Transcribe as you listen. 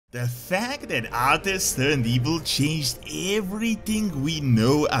The fact that Arthas turned evil changed everything we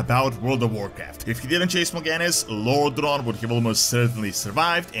know about World of Warcraft. If he didn't chase Morganis, Lordaeron would have almost certainly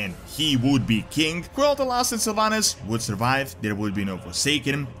survived and he would be king. Quel'Thalas and Sylvanas would survive, there would be no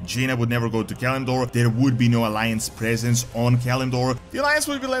Forsaken, Jaina would never go to Kalimdor, there would be no Alliance presence on Kalimdor. The Alliance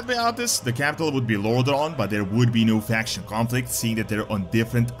would be led by Arthas, the capital would be Lordaeron, but there would be no faction conflict, seeing that they're on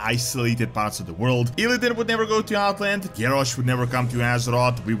different isolated parts of the world. Illidan would never go to Outland, Garrosh would never come to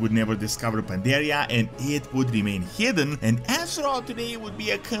Azeroth, we would never discover Pandaria, and it would remain hidden, and Azeroth today would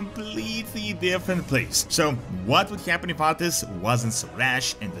be a completely different place. So what would happen if Arthas wasn't so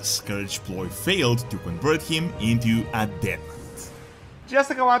rash and the Scourge ploy failed to convert him into a dead knight?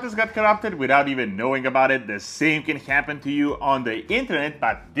 Just like how Arthas got corrupted without even knowing about it, the same can happen to you on the internet,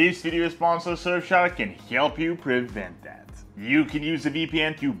 but this video sponsor Surfshark can help you prevent that. You can use a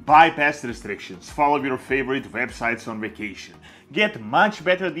VPN to bypass restrictions, follow your favorite websites on vacation, get much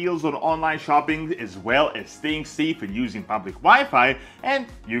better deals on online shopping, as well as staying safe and using public Wi-Fi, and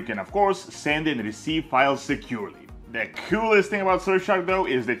you can of course send and receive files securely. The coolest thing about Surfshark though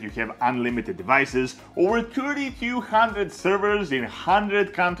is that you have unlimited devices, over 3,200 servers in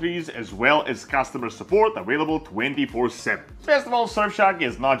 100 countries, as well as customer support available 24/7. Best of all, Surfshark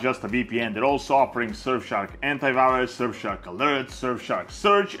is not just a VPN, they're also offering Surfshark Antivirus, Surfshark Alert, Surfshark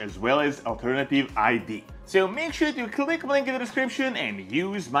Search, as well as Alternative ID. So make sure to click the link in the description and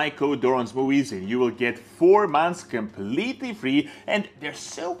use my code Doronsmovies and you will get 4 months completely free, and they're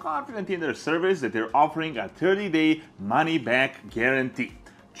so confident in their service that they're offering a 30-day money-back guarantee.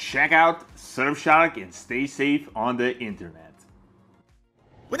 Check out Surfshark and stay safe on the internet.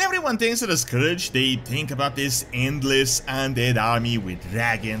 When everyone thinks of the Scourge, they think about this endless undead army with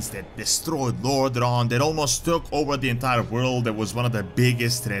dragons that destroyed Lordaeron, that almost took over the entire world, that was one of the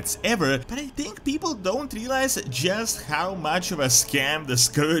biggest threats ever. But I think people don't realize just how much of a scam the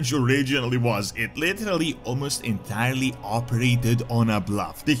Scourge originally was. It literally almost entirely operated on a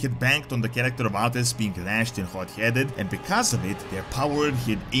bluff. They had banked on the character of Arthas being lashed and hot-headed, and because of it, their power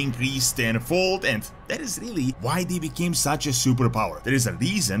had increased tenfold, and that is really why they became such a superpower. There is a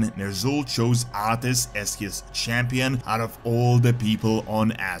reason Ner'zhul chose Arthas as his champion out of all the people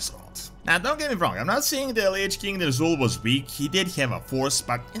on Azeroth. Now don't get me wrong, I'm not saying the Lich King Ner'zhul was weak, he did have a force,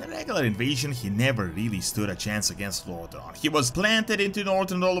 but in a regular invasion he never really stood a chance against Lordaeron. He was planted into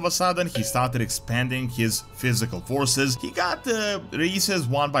North and all of a sudden he started expanding his physical forces. He got races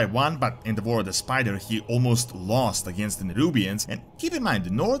one by one, but in the War of the Spider he almost lost against the Nerubians. And keep in mind,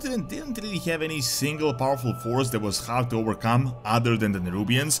 the Northern didn't really have any single powerful force that was hard to overcome other than the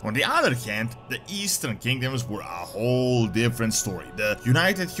Nerubians. On the other hand, the Eastern Kingdoms were a whole different story. The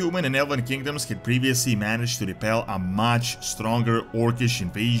United Human and Elven Kingdoms had previously managed to repel a much stronger Orcish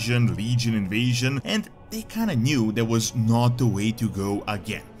invasion, Legion invasion, and they kinda knew that was not the way to go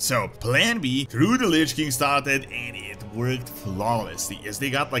again. So plan B through the Lich King started, and it worked flawlessly as they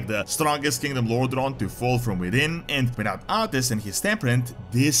got like the strongest kingdom Lordaeron to fall from within, and without Arthas and his temperament,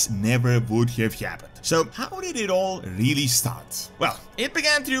 this never would have happened. So how did it all really start? Well, it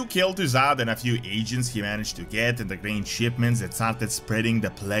began through Quel'Thalas and a few agents he managed to get, and the grain shipments that started spreading the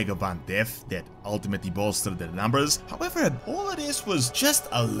plague of undeath that ultimately bolstered their numbers. However, all of this was just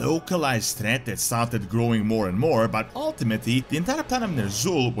a localized threat that started growing more and more, but ultimately the entire plan of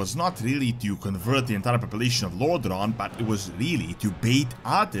Ner'zhul was not really to convert the entire population of Lordaeron, but it was really to bait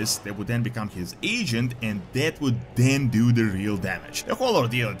Arthas that would then become his agent, and that would then do the real damage. The whole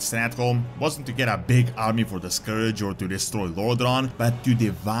ordeal at Stratholme wasn't to get a big army for the Scourge or to destroy Lordaeron, but to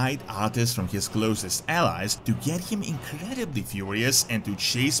divide Arthas from his closest allies, to get him incredibly furious and to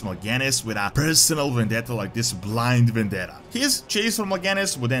chase Morganis with a personal vendetta like this blind vendetta. His chase for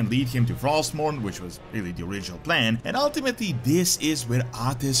Morganis would then lead him to Frostmourne, which was really the original plan, and ultimately this is where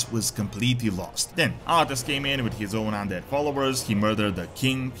Arthas was completely lost. Then Arthas came in with his own undead followers, he murdered the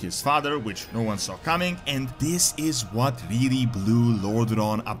king, his father, which no one saw coming, and this is what really blew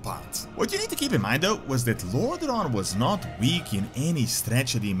Lordaeron apart. What you need to keep in mind though was that Lordaeron was not weak in any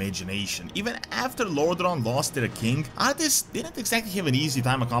stretch of the imagination. Even after Lordaeron lost their king, Arthas didn't exactly have an easy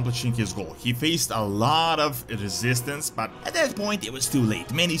time accomplishing his goal. He faced a lot of resistance, but at that point it was too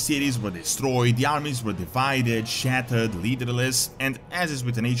late. Many cities were destroyed, the armies were divided, shattered, leaderless, and as is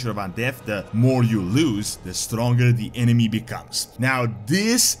with the nature of undeath, the more you lose, the stronger the enemy becomes. Now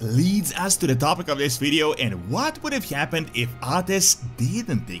this leads us to the topic of this video, and what would have happened if Arthas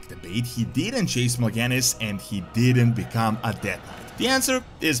didn't take the bait, he didn't chase Morganis, and he didn't become a Death Knight? The answer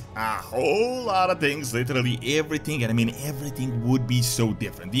is a whole lot of things, literally everything, and I mean everything would be so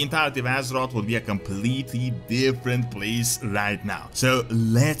different. The entirety of Azeroth would be a completely different place right now. So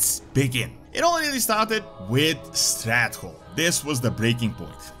let's begin. It all really started with Stratholme. this was the breaking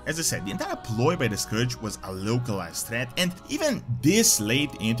point. As I said, the entire ploy by the Scourge was a localized threat, and even this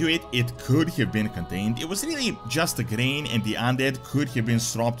late into it, it could have been contained. It was really just a grain, and the undead could have been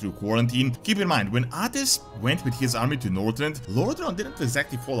stopped through quarantine. Keep in mind, when Arthas went with his army to Northrend, Lordaeron didn't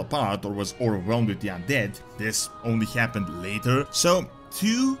exactly fall apart or was overwhelmed with the undead. This only happened later. So,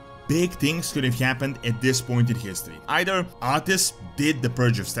 two big things could have happened at this point in history. Either Arthas did the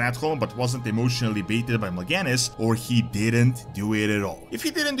purge of Stratholme but wasn't emotionally baited by Mal'Ganis, or he didn't do it at all. If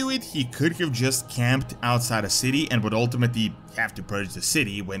he didn't do it, he could have just camped outside a city and would ultimately have to purge the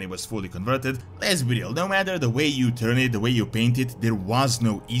city when it was fully converted. Let's be real, no matter the way you turn it, the way you paint it, there was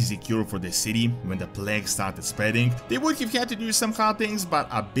no easy cure for the city when the plague started spreading. They would have had to do some hard things, but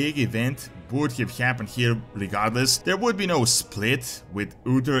a big event would have happened here regardless. There would be no split with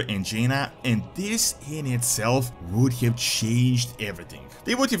Uther and Jaina, and this in itself would have changed everything.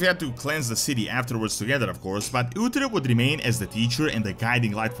 They would have had to cleanse the city afterwards together, of course, but Uther would remain as the teacher and the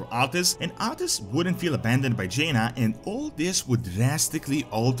guiding light for Arthas, and Arthas wouldn't feel abandoned by Jaina, and all this would drastically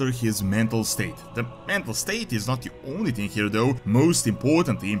alter his mental state. The mental state is not the only thing here though. Most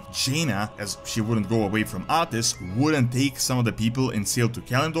importantly, Jaina, as she wouldn't go away from Arthas, wouldn't take some of the people and sail to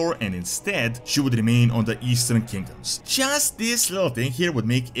Kalimdor, and instead she would remain on the Eastern Kingdoms. Just this little thing here would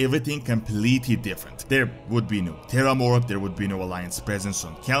make everything completely different. There would be no Terramore, there would be no Alliance presence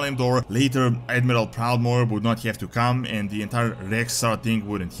on Kalimdor. Later, Admiral Proudmoore would not have to come, and the entire Rexxar thing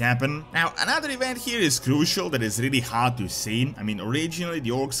wouldn't happen. Now, another event here is crucial that is really hard to say. I mean, originally the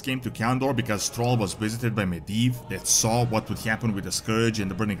orcs came to Kalimdor because Thrall was visited by Medivh that saw what would happen with the Scourge and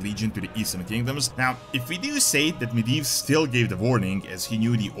the Burning Legion to the Eastern Kingdoms. Now, if we do say that Medivh still gave the warning, as he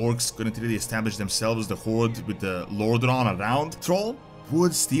knew the orcs couldn't really establish themselves the horde with the Lordaeron around, Thrall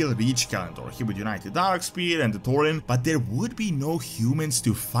would still reach Kalimdor. He would unite the Darkspear and the Tauren, but there would be no humans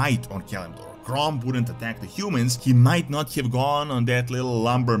to fight on Kalimdor. Grom wouldn't attack the humans. He might not have gone on that little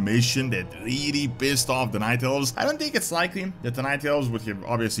lumber mission that really pissed off the Night Elves. I don't think it's likely that the Night Elves would have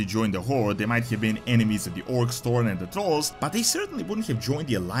obviously joined the Horde. They might have been enemies of the Orcs, Tauren, and the Trolls, but they certainly wouldn't have joined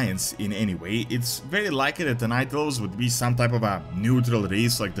the Alliance in any way. It's very likely that the Night Elves would be some type of a neutral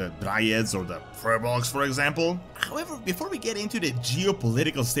race like the Dryads or the Furbolgs, for example. However, before we get into the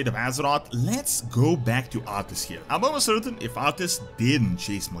geopolitical state of Azeroth, let's go back to Arthas here. I'm almost certain if Arthas didn't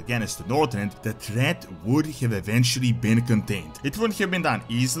chase Mal'Ganis to Northrend, the threat would have eventually been contained. It wouldn't have been done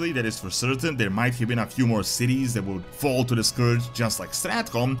easily, that is for certain. There might have been a few more cities that would fall to the Scourge, just like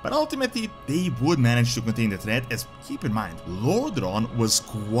Stratholme, but ultimately they would manage to contain the threat, as, keep in mind, Lordaeron was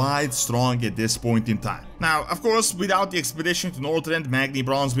quite strong at this point in time. Now, of course, without the expedition to Northrend, Magni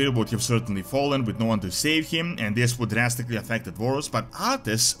Bronzebeard would have certainly fallen with no one to save him, and this would drastically affect the dwarves, but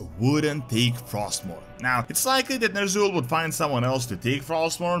Arthas wouldn't take Frostmourne. Now, it's likely that Ner'zhul would find someone else to take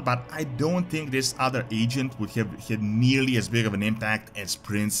Frostmourne, but I don't think this other agent would have had nearly as big of an impact as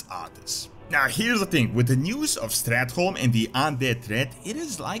Prince Arthas. Now, here's the thing, with the news of Stratholme and the undead threat, it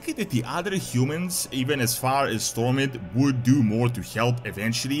is likely that the other humans, even as far as Stormwind, would do more to help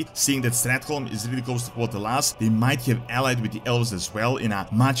eventually. Seeing that Stratholme is really close to Quel'Thalas, they might have allied with the elves as well in a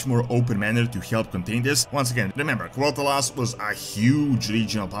much more open manner to help contain this. Once again, remember, Quel'Thalas was a huge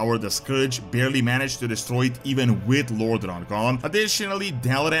regional power. The Scourge barely managed to destroy it even with Lordaeron gone. Additionally,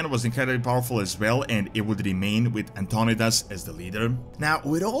 Dalaran was incredibly powerful as well, and it would remain with Antonidas as the leader. Now,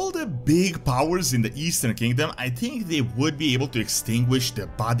 with all the big powers in the Eastern Kingdom, I think they would be able to extinguish the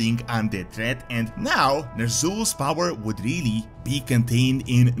budding undead threat, and now Ner'zhul's power would really be contained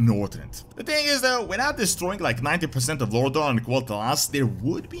in Northrend. The thing is though, without destroying like 90% of Lordaeron and Quel'Thalas, there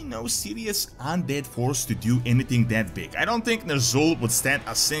would be no serious undead force to do anything that big. I don't think Ner'zhul would stand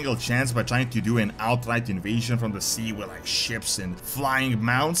a single chance by trying to do an outright invasion from the sea with like ships and flying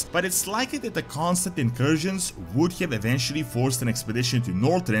mounts, but it's likely that the constant incursions would have eventually forced an expedition to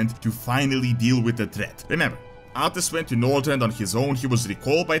Northrend to finally deal with the threat. Remember, Arthas went to Northrend on his own. He was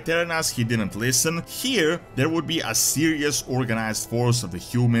recalled by Terranas, he didn't listen. Here, there would be a serious organized force of the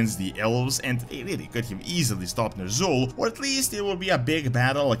humans, the elves, and they really could have easily stopped Ner'zhul, or at least it would be a big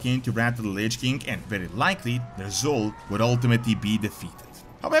battle akin to Wrath of the Lich King, and very likely, Ner'zhul would ultimately be defeated.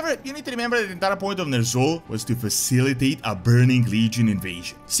 However, you need to remember that the entire point of Ner'zhul was to facilitate a Burning Legion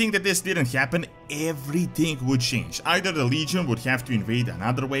invasion. Seeing that this didn't happen, everything would change. Either the Legion would have to invade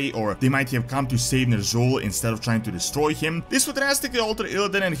another way, or they might have come to save Ner'zhul instead of trying to destroy him. This would drastically alter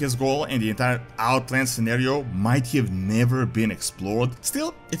Illidan and his goal, and the entire Outland scenario might have never been explored.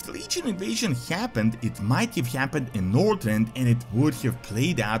 Still, if the Legion invasion happened, it might have happened in Northrend, and it would have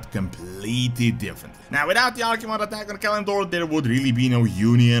played out completely different. Now, without the Archimonde attack on Kalimdor, there would really be no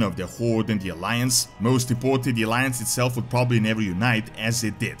union of the Horde and the Alliance. Most importantly, the Alliance itself would probably never unite as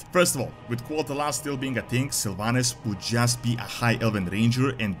it did. First of all, with Quel'Thalas Quel'Thalas still being a thing, Sylvanas would just be a high elven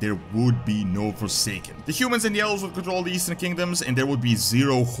ranger and there would be no Forsaken. The humans and the elves would control the eastern kingdoms and there would be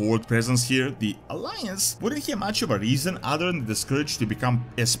zero horde presence here. The alliance wouldn't have much of a reason other than the Scourge to become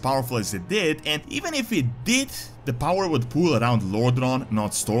as powerful as it did, and even if it did, the power would pool around Lordaeron,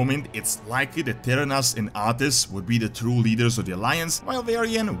 not Stormwind. It's likely that Terranas and Arthas would be the true leaders of the alliance, while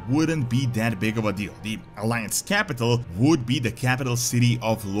Varian wouldn't be that big of a deal. The alliance capital would be the capital city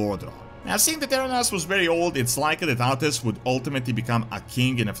of Lordaeron. Now, seeing that Terranas was very old, it's likely that Arthas would ultimately become a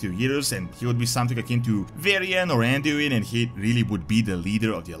king in a few years, and he would be something akin to Varian or Anduin, and he really would be the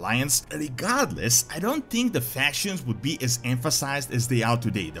leader of the alliance. Regardless, I don't think the factions would be as emphasized as they are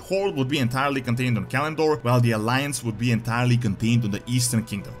today. The Horde would be entirely contained on Kalimdor, while the alliance would be entirely contained on the Eastern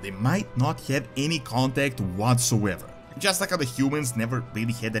Kingdom. They might not have any contact whatsoever. Just like how the humans never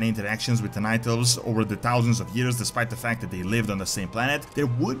really had any interactions with the Night Elves over the thousands of years, despite the fact that they lived on the same planet, there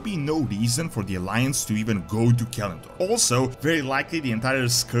would be no reason for the Alliance to even go to Kalimdor. Also, very likely the entire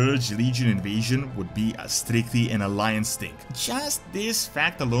Scourge Legion invasion would be strictly an Alliance thing. Just this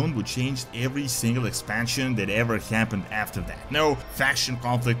fact alone would change every single expansion that ever happened after that. No faction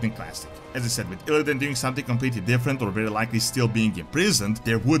conflict in Classic. As I said, with Illidan doing something completely different or very likely still being imprisoned,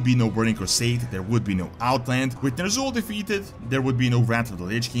 there would be no Burning Crusade, there would be no Outland. With Ner'zhul defeated, there would be no Wrath of the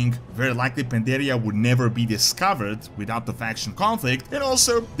Lich King. Very likely Pandaria would never be discovered without the faction conflict, and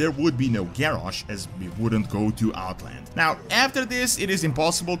also there would be no Garrosh, as we wouldn't go to Outland. Now, after this, it is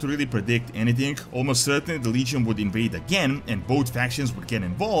impossible to really predict anything. Almost certainly the Legion would invade again, and both factions would get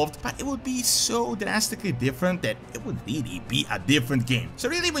involved, but it would be so drastically different that it would really be a different game. So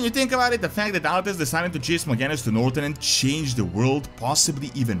really, when you think about it, the fact that Arthas decided to chase Morganis to Northrend changed the world possibly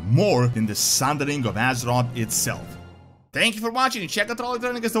even more than the Sundering of Azeroth itself. Thank you for watching. Check out all the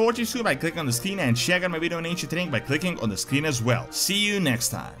against the watching screen by clicking on the screen, and check out my video on Ancient Ring by clicking on the screen as well. See you next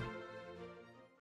time.